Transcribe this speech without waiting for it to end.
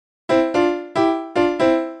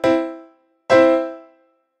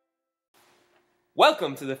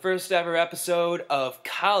Welcome to the first ever episode of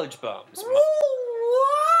College Bums.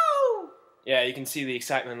 Whoa! Yeah, you can see the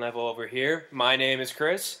excitement level over here. My name is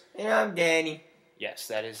Chris. And I'm Danny. Yes,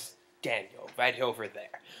 that is Daniel, right over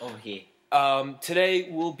there. Oh, here. Today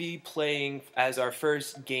we'll be playing, as our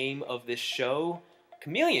first game of this show,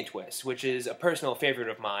 Chameleon Twist, which is a personal favorite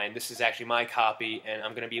of mine. This is actually my copy, and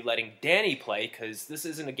I'm going to be letting Danny play, because this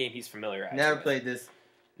isn't a game he's familiar with. Never played this.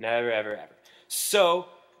 Never, ever, ever. So,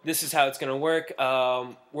 this is how it's going to work.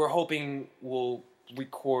 We're hoping we'll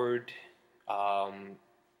record one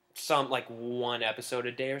episode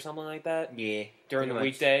a day or something like that. Yeah. During the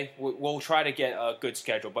weekday. We'll try to get a good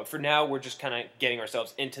schedule. But for now, we're just kind of getting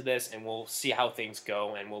ourselves into this, and we'll see how things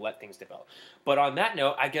go, and we'll let things develop. But on that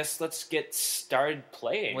note, I guess let's get started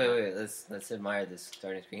playing. Wait. Let's admire this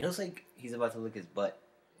starting screen. It looks like he's about to lick his butt.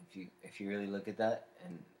 If you really look at that,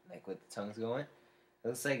 and like what the tongue's going, it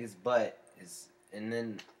looks like his butt is. And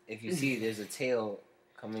then if you see, there's a tail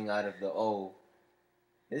coming out of the O.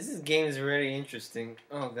 This game is really interesting.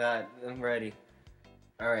 Oh God, I'm ready.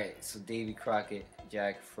 All right, so Davy Crockett,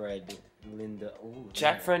 Jack, Fred, Linda. Ooh,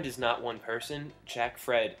 Jack Fred is not one person. Jack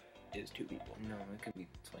Fred is two people. No, it could be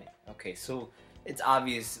 20. Okay, so it's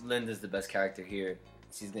obvious Linda's the best character here.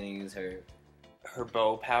 She's gonna use her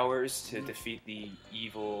bow powers to defeat the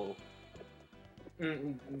evil.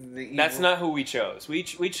 The evil. That's not who we chose. We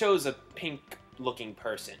chose a pink-looking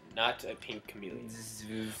person, not a pink chameleon.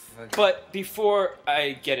 But before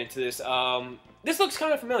I get into this, this looks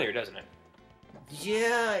kind of familiar, doesn't it?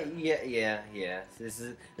 Yeah. This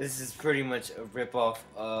is pretty much a ripoff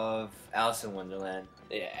of Alice in Wonderland.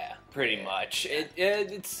 Yeah, pretty much.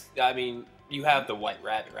 It's. I mean, you have the white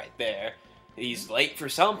rabbit right there. He's late for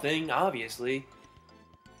something, obviously.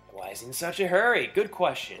 Why is he in such a hurry? Good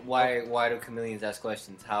question. Why do chameleons ask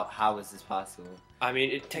questions? How is this possible? I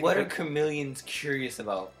mean, what are chameleons curious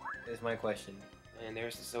about? Is my question. And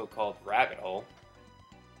there's the so-called rabbit hole.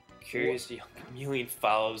 Curious young chameleon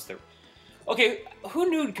follows the. Okay, who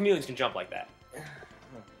knew chameleons can jump like that?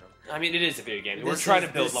 I mean, it is a video game. We're trying to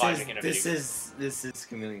build logic in a video game. This is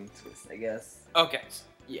Chameleon Twist, I guess. Okay,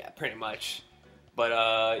 yeah, pretty much. But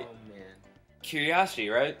oh man, curiosity,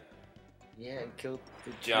 right? Yeah, kill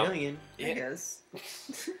the Jump. chameleon, I guess.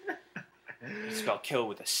 Spell kill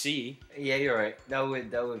with a C. Yeah, you're right. That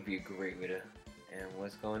would be a great way to. And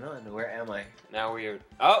what's going on? Where am I? Now we're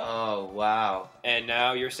Oh wow. And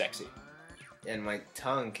now you're sexy. And my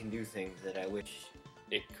tongue can do things that I wish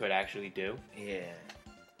it could actually do. Yeah.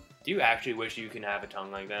 Do you actually wish you can have a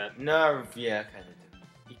tongue like that? No, yeah, I kind of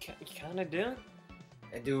do. You kind of do?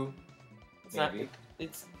 I do. It's maybe.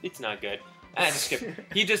 It's not good. Just skip.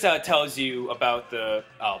 He just tells you about the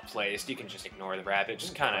place. You can just ignore the rabbit.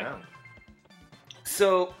 Just kind of.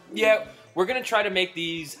 So yeah, we're gonna try to make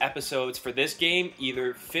these episodes for this game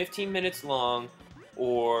either 15 minutes long,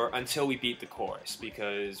 or until we beat the course.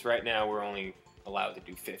 Because right now we're only allowed to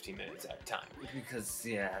do 15 minutes at a time. Because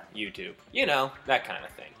yeah, YouTube. You know, that kind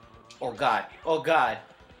of thing. Oh God. Oh,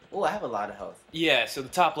 I have a lot of health. Yeah, so the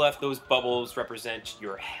top left, those bubbles represent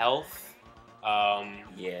your health.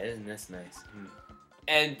 Yeah, isn't this nice?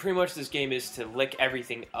 And pretty much this game is to lick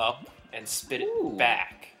everything up and spit it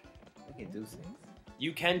back. I can do things.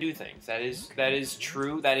 You can do things. That is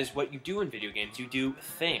true. That is what you do in video games. You do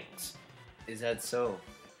things. Is that so?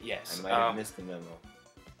 Yes. I might have missed the memo.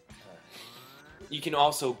 You can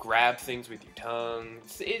also grab things with your tongue.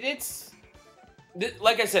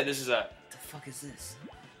 Like I said, this is a... What the fuck is this?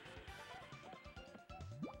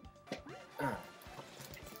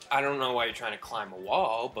 I don't know why you're trying to climb a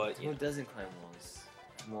wall, but... Who doesn't climb walls?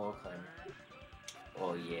 I'm a wall climber.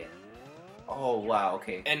 Oh, yeah. Oh, wow,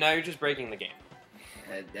 okay. And now you're just breaking the game.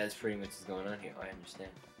 That's pretty much what's going on here. I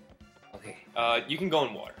understand. Okay. You can go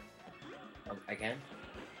in water. Oh, I can?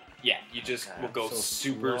 Yeah, you just will go so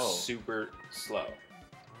super slow.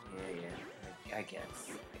 Yeah. I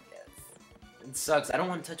guess. It sucks. I don't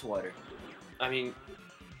want to touch water. I mean,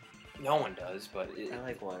 no one does, but... I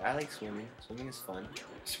like water. I like swimming. Swimming is fun.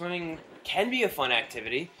 Swimming can be a fun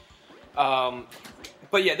activity.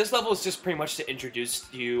 But yeah, this level is just pretty much to introduce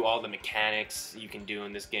you all the mechanics you can do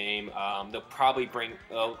in this game. They'll probably point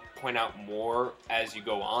out more as you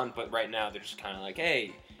go on, but right now they're just kind of like,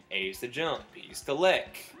 hey, A is to jump, B is to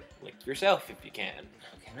lick. Lick yourself if you can.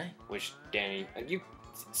 Can I? Which, Danny,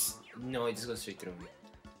 No, it just goes straight through me.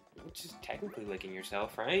 Which is technically licking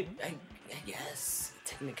yourself, right? I guess.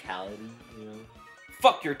 Technicality, you know.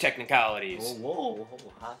 Fuck your technicalities. Whoa,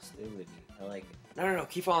 hostility. I like it. No,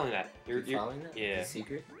 keep following that. You're following that? Yeah. It's a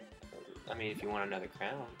secret? I mean, if you want another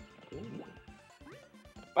crown. Ooh.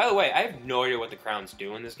 By the way, I have no idea what the crowns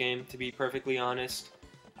do in this game, to be perfectly honest.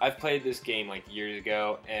 I've played this game like years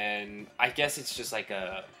ago, and I guess it's just like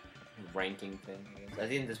a ranking thing. I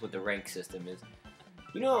think that's what the rank system is.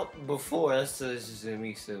 You know, before let's just let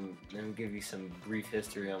me give you some brief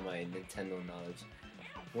history on my Nintendo knowledge.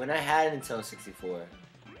 When I had a Nintendo 64,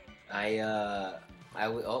 I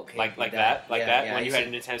would like that. Yeah, when you had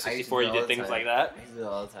a Nintendo 64, you did things like that. I used to do it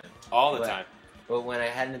all the time. All the time. But when I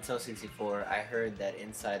had a Nintendo 64, I heard that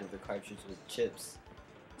inside of the cartridge was chips.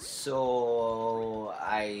 So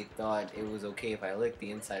I thought it was okay if I licked the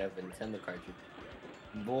inside of a Nintendo cartridge.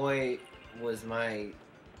 Boy, was my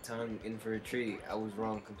tongue in for a treat. I was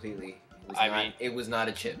wrong completely. It was not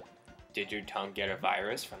a chip. Did your tongue get a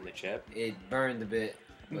virus from the chip? It burned a bit,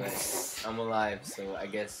 but I'm alive, so I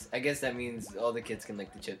guess that means all the kids can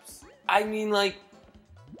lick the chips. I mean,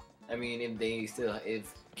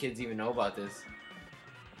 if kids even know about this.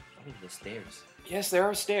 Oh, the stairs. Yes, there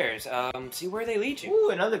are stairs. See where they lead you. Ooh,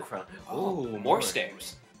 another crown. Ooh, more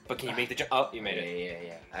stairs. But can you make the jump? Oh, you made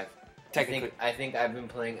it. Yeah. I think I've been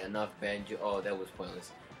playing enough Banjo. Oh, that was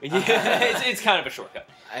pointless. Yeah, it's kind of a shortcut.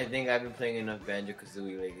 I think I've been playing enough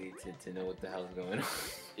Banjo-Kazooie lately to know what the hell's going on.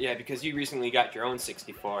 Yeah, because you recently got your own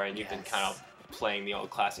 64, and you've been kind of playing the old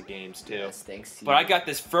classic games too. Yes, thanks to you. But I got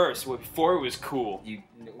this first, before it was cool.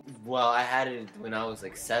 Well, I had it when I was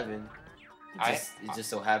like 7. It just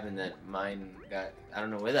so happened that mine got... I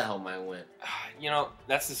don't know where the hell mine went. You know,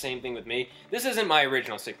 that's the same thing with me. This isn't my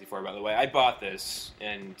original 64, by the way. I bought this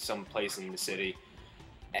in some place in the city.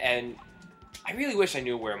 And I really wish I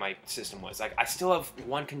knew where my system was. Like, I still have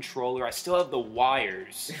one controller. I still have the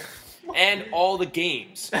wires. And all the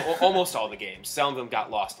games. Almost all the games. Some of them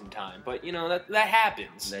got lost in time. But, you know, that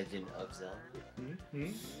happens. Legend of Zelda.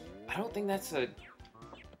 Mm-hmm. I don't think that's a... It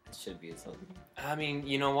should be a Zelda. I mean,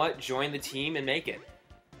 you know what? Join the team and make it.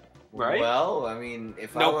 Right? Well, I mean,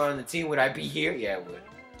 if I were on the team, would I be here? Yeah, I would.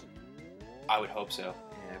 I would hope so.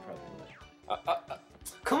 Yeah, I probably would.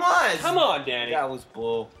 Come on! Come on, Danny! That was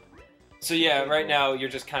bull. So yeah, right now you're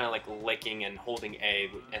just kind of like licking and holding A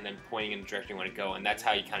and then pointing in the direction you want to go, and that's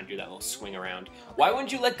how you kind of do that little swing around. Why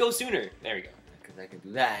wouldn't you let go sooner? There we go. Because I can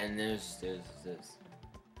do that, and there's this.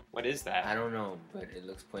 What is that? I don't know, but it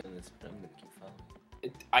looks pointless, but I'm going to keep following.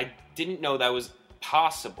 I didn't know that was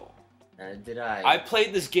possible. Did I? I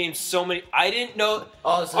played this game so many... I didn't know...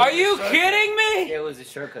 Oh, so are you kidding me? It was a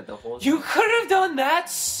shortcut the whole time. You could have done that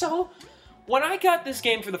so... When I got this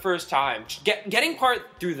game for the first time, getting part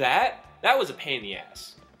through that was a pain in the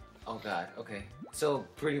ass. Oh god, okay. So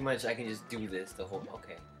pretty much I can just do this the whole...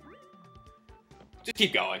 Okay. Just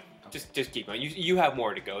keep going. Just keep going. You have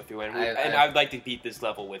more to go through, and I'd like to beat this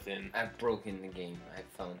level within... I've broken the game. I've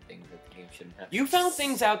found things that the game shouldn't have. You found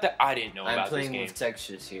things out that I didn't know about this game. I'm playing with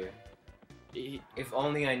textures here. If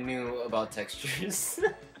only I knew about textures,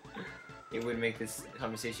 it would make this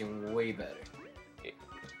conversation way better.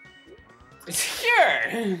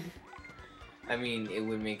 Sure! I mean, it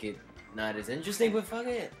would make it not as interesting, but fuck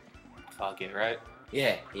it. Fuck it, right?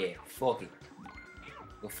 Yeah, fuck it.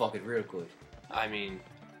 Go fuck it real good. I mean...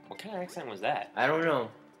 What kind of accent was that? I don't know.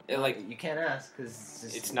 Like you can't ask because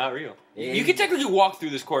it's not real. You can technically walk through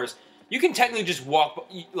this course. You can technically just walk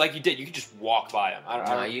like you did. You can just walk by them.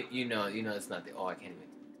 You know it's not the. Oh, I can't even.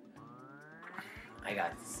 I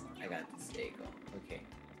got this. There you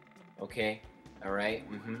go. Okay. All right.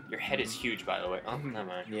 Your head is huge, by the way. Oh, never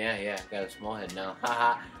mind. Yeah. Got a small head now.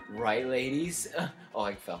 Haha. Right, ladies. Oh,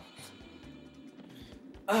 I fell.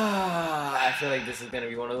 I feel like this is gonna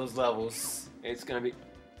be one of those levels. It's gonna be.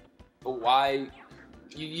 Why?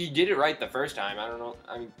 You did it right the first time. I don't know.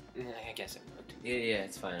 I mean, I guess it worked. Yeah,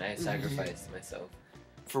 it's fine. I sacrificed myself.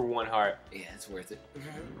 For one heart. Yeah, it's worth it.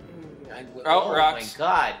 Oh, rocks. My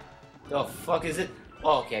god. The fuck is it?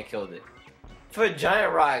 Oh, okay, I killed it. For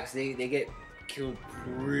giant rocks, they get killed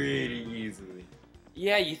pretty easily.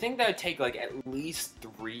 Yeah, you think that would take like at least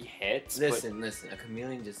 3 hits? Listen. A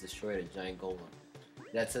chameleon just destroyed a giant golem.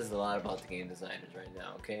 That says a lot about the game designers right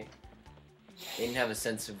now, okay? They didn't have a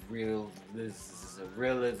sense of realism.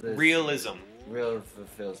 Realism. I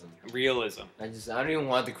don't even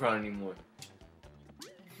want the crown anymore.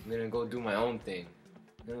 I'm gonna go do my own thing.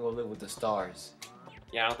 I'm gonna go live with the stars.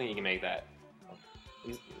 Yeah, I don't think you can make that.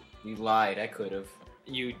 You lied, I could've.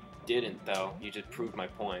 You didn't, though. You just proved my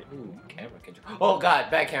point. Ooh, camera control. Oh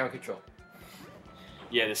god, bad camera control.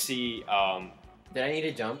 Yeah, to see, Did I need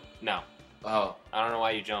to jump? No. Oh. I don't know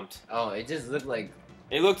why you jumped. Oh, it just looked like...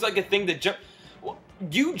 It looks like a thing to jump... Well,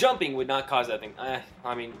 you jumping would not cause that thing.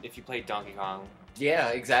 I mean, if you played Donkey Kong. Yeah,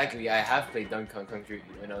 exactly. I have played Donkey Kong Country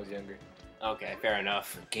when I was younger. Okay, fair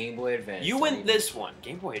enough. Game Boy Advance. You went this one.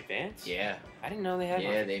 Game Boy Advance? Yeah. I didn't know they had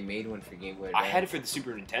one. Yeah, they made one for Game Boy Advance. I had it for the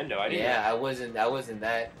Super Nintendo. I didn't know. I wasn't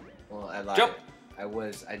that... Well, I lied. Jump!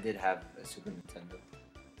 I did have a Super Nintendo,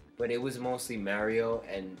 but it was mostly Mario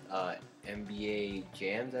and NBA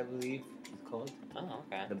Jams, I believe it's called. Oh,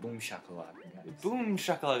 okay. The Boom-Shakalaka.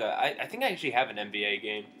 Boom-Shakalaka. I think I actually have an NBA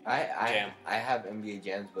game. I have NBA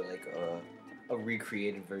Jams, but like a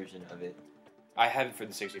recreated version of it. I have it for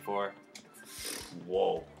the 64.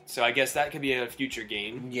 Whoa. So I guess that could be a future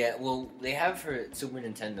game. Yeah, well, they have it for Super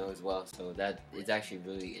Nintendo as well, so that is actually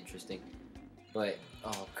really interesting. But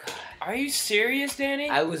oh god. Are you serious, Danny?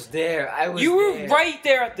 I was there. You were right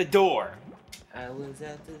there at the door. I was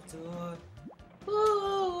at the door.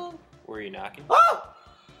 Ooh. Were you knocking? Oh!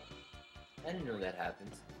 I didn't know that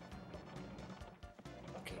happens.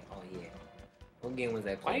 Okay, oh yeah. What game was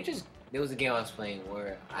I playing? Why don't you just... There was a game I was playing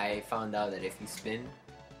where I found out that if you spin,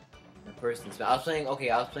 the person spin. I was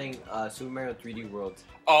playing Super Mario 3D World.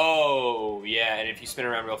 Oh, yeah, and if you spin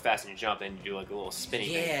around real fast and you jump, then you do like a little spinny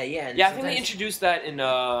thing. Yeah. Yeah, I think they introduced that in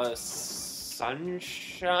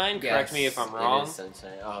Sunshine. Yes, Correct me if I'm wrong. It is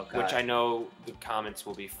Sunshine. Oh god. Which I know the comments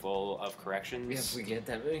will be full of corrections. If we get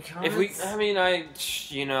that many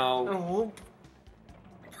comments. You know, I hope.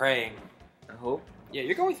 praying. I hope. Yeah,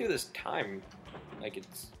 you're going through this time. Like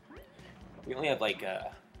it's... We only have like,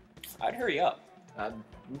 I'd hurry up. I'm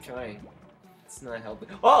trying. It's not helping.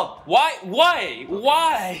 Oh! Why?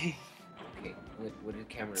 Why? Okay, what did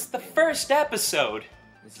Cameron... It's the first episode.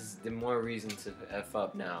 This is the more reason to F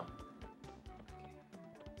up now.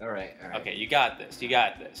 Alright. Okay, you got this.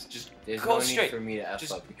 Just There's go no straight. need for me to F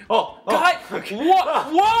Just- up. Oh! God! Okay.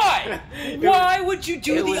 Why? Why would you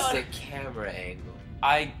do it the... was the camera angle.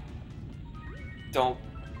 I don't...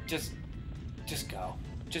 Just go.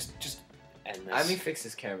 Just end this. Let me fix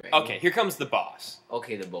this camera angle. Okay, here comes the boss.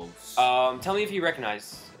 Okay, the boss. Tell me if you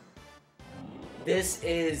recognize... This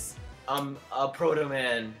is, a Proto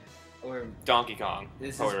Man, or... Donkey Kong.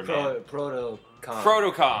 This Proto is Man. Proto Kong.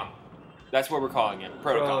 Proto Kong. That's what we're calling him.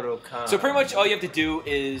 Proto Kong. Proto Kong. So pretty much all you have to do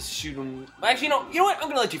is shoot him... Actually, you know what? I'm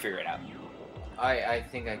gonna let you figure it out. I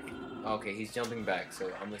think I... Okay, he's jumping back,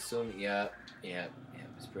 so I'm assuming... Yeah,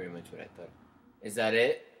 that's pretty much what I thought. Is that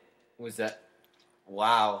it? Was that...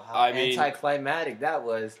 Wow, how anticlimactic that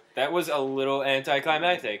was. That was a little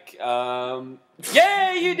anticlimactic.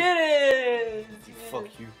 Yay, you did it! Fuck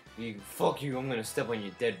you. Fuck you, I'm gonna step on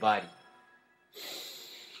your dead body.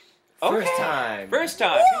 Okay. First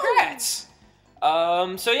time. Woo! Congrats!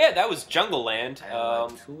 So yeah, that was Jungle Land.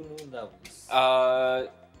 Two new levels. I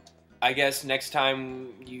guess next time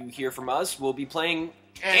you hear from us, we'll be playing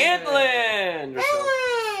Antland! or so.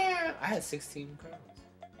 I had 16 crowns.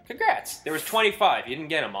 Congrats! There was 25. You didn't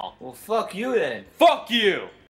get them all. Well, fuck you then. Fuck you!